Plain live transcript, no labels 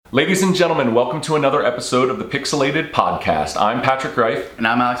Ladies and gentlemen, welcome to another episode of the Pixelated Podcast. I'm Patrick Reif. And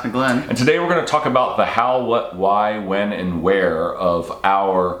I'm Alex McGlynn. And today we're going to talk about the how, what, why, when, and where of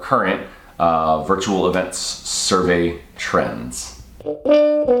our current virtual events survey trends. You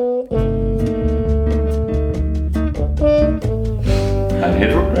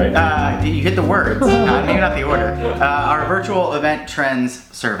hit the words, maybe not the order. Our virtual event trends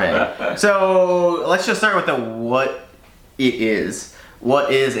survey. So let's just start with the what it is.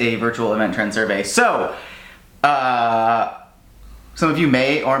 What is a virtual event trend survey? So, some of you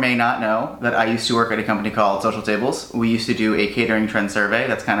may or may not know that I used to work at a company called Social Tables. We used to do a catering trend survey.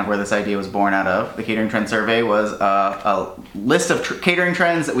 That's kind of where this idea was born out of. The catering trend survey was a list of catering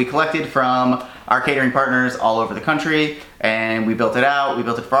trends that we collected from our catering partners all over the country, and we built it out. We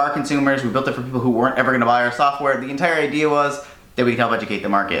built it for our consumers. We built it for people who weren't ever going to buy our software. The entire idea was that we could help educate the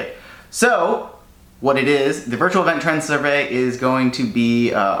market. So, what it is, the virtual event trend survey is going to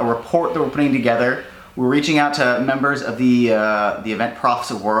be a report that we're putting together. We're reaching out to members of the event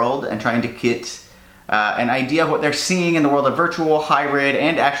profs world and trying to get an idea of what they're seeing in the world of virtual, hybrid,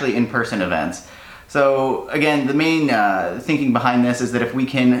 and actually in-person events. So again, the main thinking behind this is that if we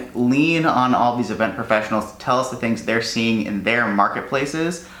can lean on all these event professionals to tell us the things they're seeing in their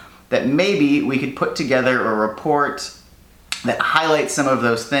marketplaces, that maybe we could put together a report that highlights some of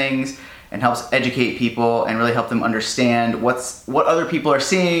those things and helps educate people and really help them understand what other people are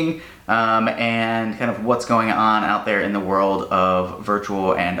seeing and kind of what's going on out there in the world of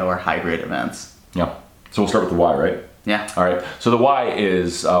virtual and or hybrid events. Yeah. So we'll start with the why, right? Yeah. All right. So the why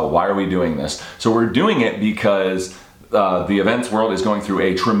is why are we doing this? So we're doing it because the events world is going through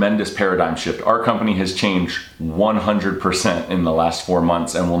a tremendous paradigm shift. Our company has changed 100% in the last 4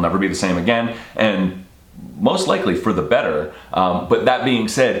 months and will never be the same again. And most likely for the better. But that being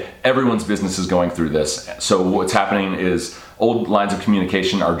said, everyone's business is going through this. So what's happening is old lines of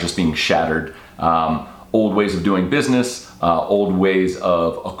communication are just being shattered. Old ways of doing business, old ways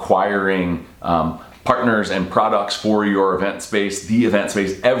of acquiring partners and products for your event space, the event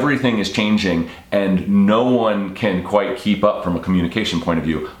space, everything is changing and no one can quite keep up from a communication point of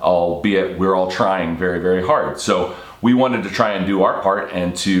view, albeit we're all trying very, very hard. So we wanted to try and do our part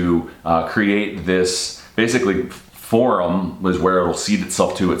and to create this basically forum was where it'll seed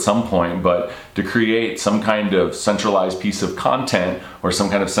itself to at some point, but to create some kind of centralized piece of content or some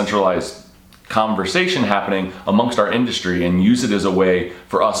kind of centralized conversation happening amongst our industry and use it as a way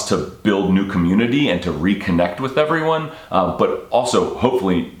for us to build new community and to reconnect with everyone, but also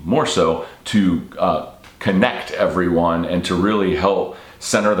hopefully more so to connect everyone and to really help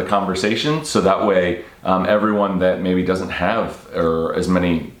center the conversation so that way everyone that maybe doesn't have or as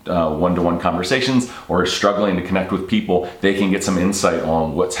many one-to-one conversations or is struggling to connect with people, they can get some insight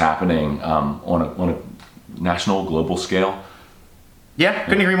on what's happening on a national, global scale. Yeah,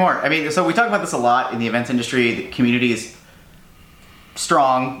 couldn't agree more. I mean, so we talk about this a lot in the events industry. The community is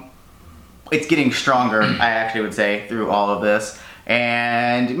strong. It's getting stronger, I actually would say, through all of this.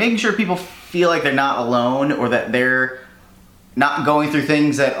 And making sure people feel like they're not alone or that they're not going through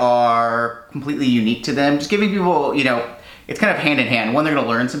things that are completely unique to them. Just giving people, it's kind of hand in hand. One, they're going to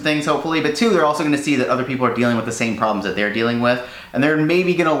learn some things, hopefully, but two, they're also going to see that other people are dealing with the same problems that they're dealing with, and they're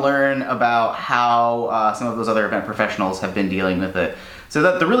maybe going to learn about how some of those other event professionals have been dealing with it. So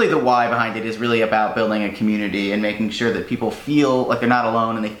that the why behind it is really about building a community and making sure that people feel like they're not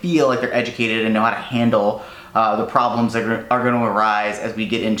alone and they feel like they're educated and know how to handle the problems that are going to arise as we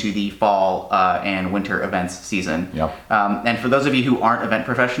get into the fall and winter events season. Yep. And for those of you who aren't event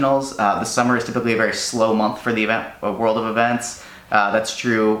professionals, the summer is typically a very slow month for the world of events. That's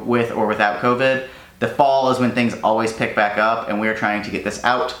true with or without COVID. The fall is when things always pick back up, and we're trying to get this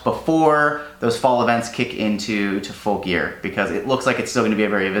out before those fall events kick into full gear, because it looks like it's still going to be a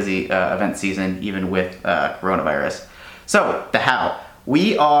very busy event season, even with coronavirus. So, the how.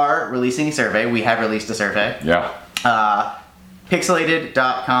 We are releasing a survey. We have released a survey. Yeah.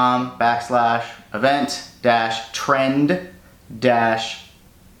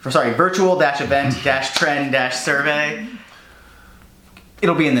 Virtual-event-trend-survey.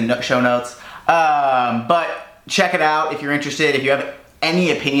 It'll be in the show notes. But check it out if you're interested. If you have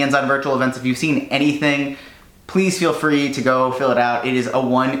any opinions on virtual events, if you've seen anything, please feel free to go fill it out. It is a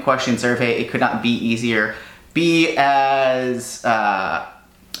 1-question survey. It could not be easier. Be as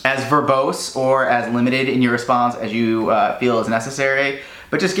verbose or as limited in your response as you feel is necessary,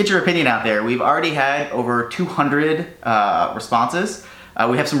 but just get your opinion out there. We've already had over 200 responses.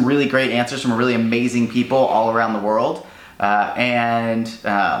 We have some really great answers from really amazing people all around the world, and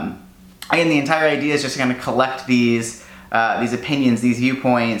the entire idea is just going to collect these opinions, these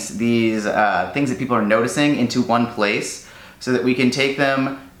viewpoints, these things that people are noticing into one place, so that we can take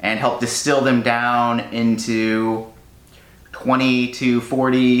them and help distill them down into 20 to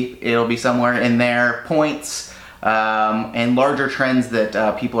 40, it'll be somewhere in there, points and larger trends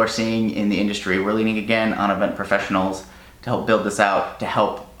that people are seeing in the industry. We're leaning again on event professionals to help build this out, to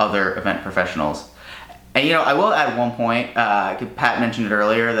help other event professionals. And I will add one point, Pat mentioned it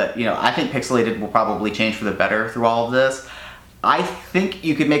earlier, that I think Pixelated will probably change for the better through all of this. I think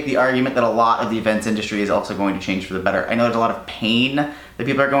you could make the argument that a lot of the events industry is also going to change for the better. I know there's a lot of pain that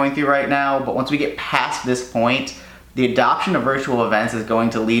people are going through right now, but once we get past this point, the adoption of virtual events is going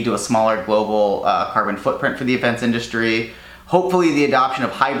to lead to a smaller global carbon footprint for the events industry. Hopefully the adoption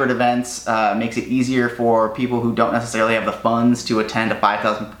of hybrid events makes it easier for people who don't necessarily have the funds to attend a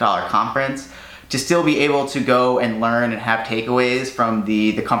 $5,000 conference to still be able to go and learn and have takeaways from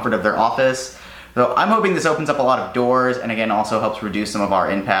the comfort of their office. So I'm hoping this opens up a lot of doors, and again also helps reduce some of our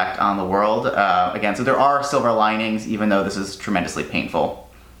impact on the world. So there are silver linings, even though this is tremendously painful.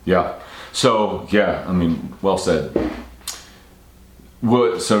 Yeah. So well said.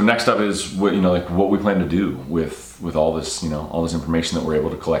 So next up is what we plan to do with all this all this information that we're able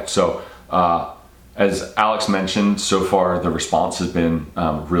to collect. So as Alex mentioned, so far the response has been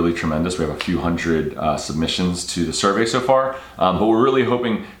really tremendous. We have a few hundred submissions to the survey so far, but we're really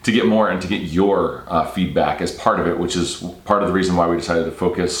hoping to get more and to get your feedback as part of it, which is part of the reason why we decided to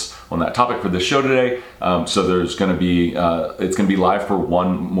focus on that topic for this show today. So there's going to be it's going to be live for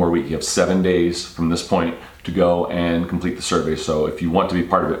one more week. You have 7 days from this point to go and complete the survey. So if you want to be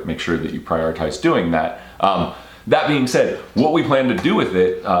part of it, make sure that you prioritize doing that. That being said, what we plan to do with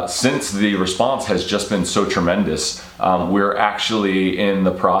it, since the response has just been so tremendous, we're actually in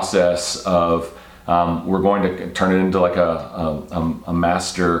the process of, we're going to turn it into like a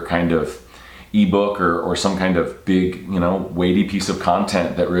master kind of ebook or some kind of big, weighty piece of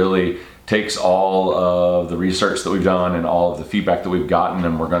content that really takes all of the research that we've done and all of the feedback that we've gotten,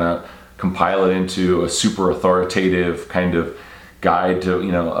 and we're going to compile it into a super authoritative kind of guide to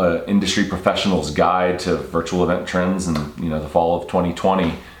industry professionals' guide to virtual event trends in the fall of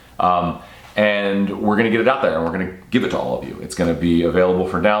 2020, and we're going to get it out there and we're going to give it to all of you. It's going to be available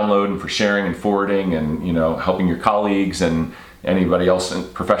for download and for sharing and forwarding and helping your colleagues and anybody else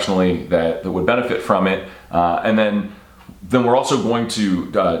professionally that would benefit from it. And then we're also going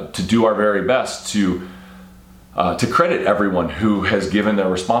to do our very best to credit everyone who has given their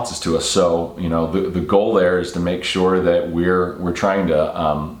responses to us. So the goal there is to make sure that we're trying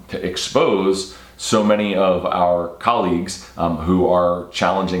to expose so many of our colleagues who are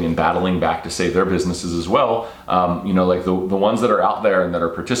challenging and battling back to save their businesses as well. Like the ones that are out there and that are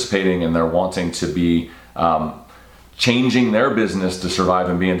participating and they're wanting to be changing their business to survive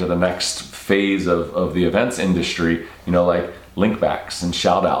and be into the next phase of the events industry, like link backs and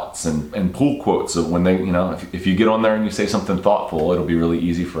shout outs and pull quotes of when they, if you get on there and you say something thoughtful, it'll be really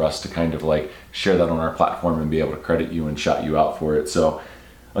easy for us to kind of like share that on our platform and be able to credit you and shout you out for it. So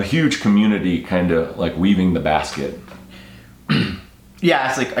a huge community kind of like weaving the basket. Yeah,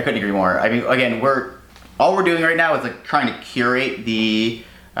 it's like, I couldn't agree more. I mean, again, all we're doing right now is like trying to curate the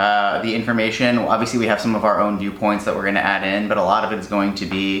information. Obviously we have some of our own viewpoints that we're going to add in, but a lot of it is going to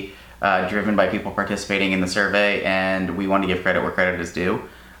be driven by people participating in the survey, and we want to give credit where credit is due.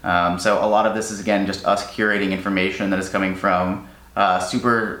 So a lot of this is, again, just us curating information that is coming from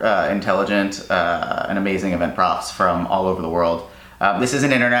super intelligent and amazing event profs from all over the world. This is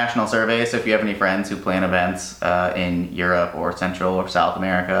an international survey, so if you have any friends who plan events in Europe or Central or South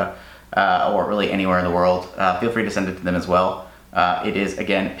America, or really anywhere in the world, feel free to send it to them as well. It is,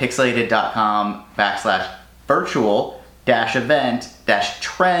 again,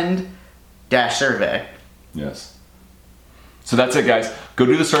 pixelated.com/virtual-event-trend-survey. Yes. So that's it, guys. Go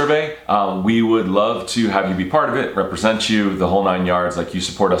do the survey. We would love to have you be part of it, represent you, the whole 9 yards. Like, you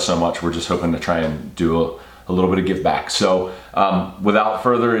support us so much. We're just hoping to try and do a little bit of give back. So without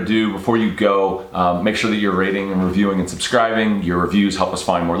further ado, before you go, make sure that you're rating and reviewing and subscribing. Your reviews help us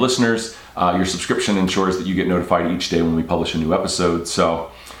find more listeners. Your subscription ensures that you get notified each day when we publish a new episode. So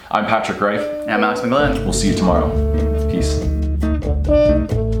I'm Patrick Reif. And I'm Alex McGlynn. We'll see you tomorrow. Peace.